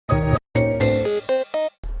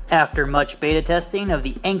After much beta testing of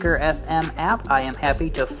the Anchor FM app, I am happy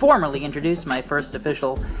to formally introduce my first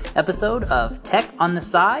official episode of Tech on the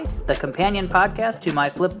Side, the companion podcast to my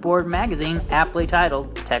Flipboard magazine, aptly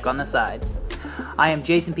titled Tech on the Side. I am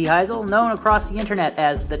Jason P. Heisel, known across the internet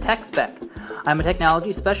as the Tech Spec. I'm a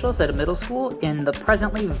technology specialist at a middle school in the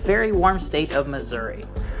presently very warm state of Missouri.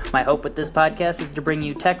 My hope with this podcast is to bring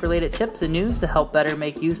you tech-related tips and news to help better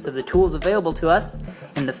make use of the tools available to us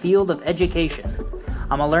in the field of education.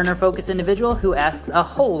 I'm a learner-focused individual who asks a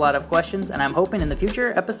whole lot of questions, and I'm hoping in the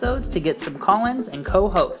future episodes to get some call-ins and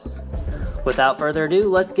co-hosts. Without further ado,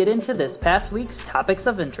 let's get into this past week's topics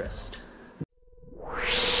of interest.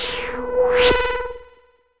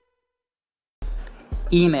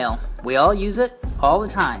 Email. We all use it all the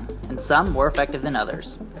time, and some more effective than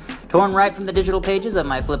others. Torn right from the digital pages of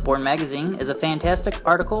my Flipboard magazine is a fantastic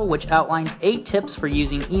article which outlines 8 tips for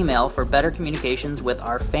using email for better communications with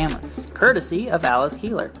our families, courtesy of Alice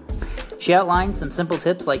Keeler. She outlines some simple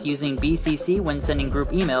tips like using BCC when sending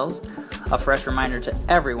group emails, a fresh reminder to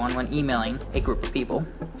everyone when emailing a group of people.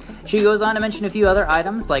 She goes on to mention a few other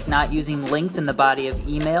items like not using links in the body of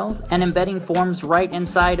emails and embedding forms right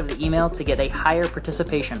inside of the email to get a higher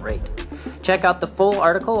participation rate. Check out the full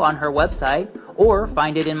article on her website or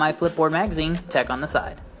find it in my Flipboard magazine, Tech on the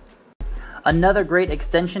Side. Another great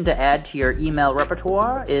extension to add to your email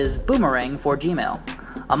repertoire is Boomerang for Gmail.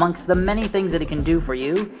 Amongst the many things that it can do for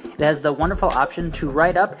you, it has the wonderful option to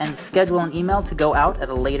write up and schedule an email to go out at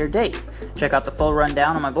a later date. Check out the full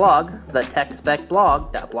rundown on my blog,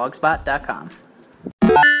 thetechspecblog.blogspot.com.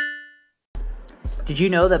 Did you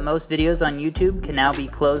know that most videos on YouTube can now be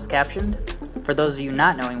closed captioned? For those of you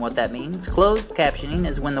not knowing what that means, closed captioning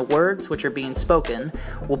is when the words which are being spoken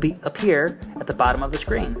will appear at the bottom of the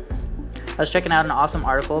screen. I was checking out an awesome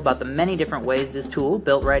article about the many different ways this tool,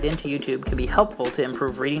 built right into YouTube, can be helpful to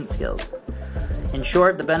improve reading skills. In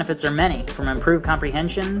short, the benefits are many, from improved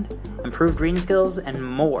comprehension, improved reading skills, and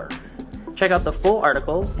more. Check out the full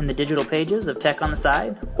article in the digital pages of Tech on the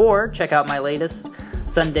Side, or check out my latest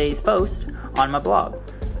Sunday's post on my blog.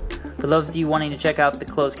 For those of you wanting to check out the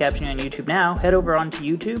closed captioning on YouTube now, head over onto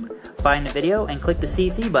YouTube, find the video, and click the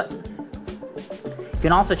CC button. You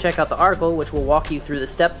can also check out the article, which will walk you through the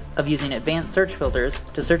steps of using advanced search filters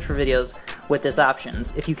to search for videos with this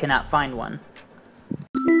options if you cannot find one.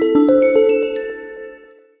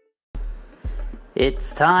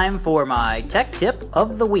 It's time for my tech tip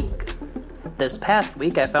of the week. This past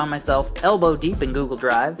week, I found myself elbow deep in Google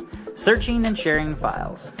Drive, searching and sharing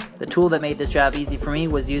files. The tool that made this job easy for me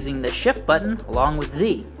was using the Shift button along with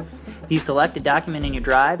Z. If you select a document in your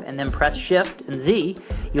drive and then press Shift and Z,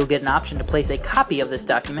 you'll get an option to place a copy of this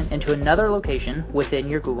document into another location within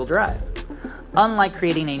your Google Drive. Unlike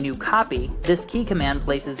creating a new copy, this key command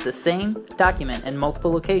places the same document in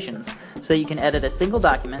multiple locations, so you can edit a single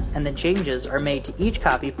document and then changes are made to each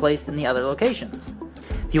copy placed in the other locations.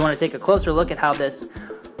 If you want to take a closer look at how this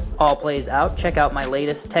all plays out, check out my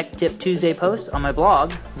latest Tech Tip Tuesday post on my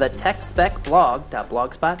blog,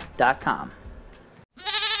 thetechspecblog.blogspot.com.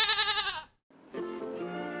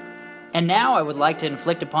 And now I would like to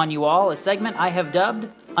inflict upon you all a segment I have dubbed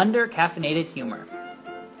Under-Caffeinated Humor.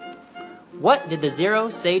 What did the 0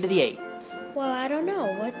 say to the 8? Well, I don't know.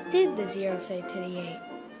 What did the 0 say to the 8?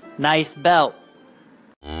 Nice belt.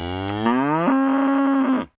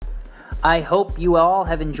 I hope you all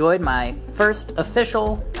have enjoyed my first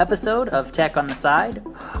official episode of Tech on the Side,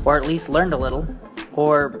 or at least learned a little,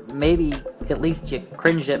 or maybe at least you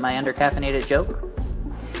cringed at my under-caffeinated joke.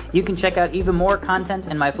 You can check out even more content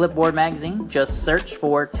in my Flipboard magazine. Just search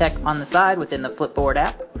for Tech on the Side within the Flipboard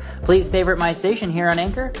app. Please favorite my station here on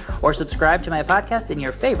Anchor, or subscribe to my podcast in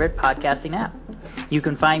your favorite podcasting app. You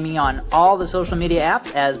can find me on all the social media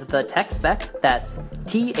apps as The Tech Spec. That's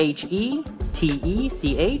TheTechSpec.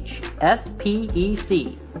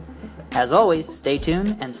 As always, stay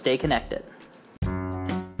tuned and stay connected.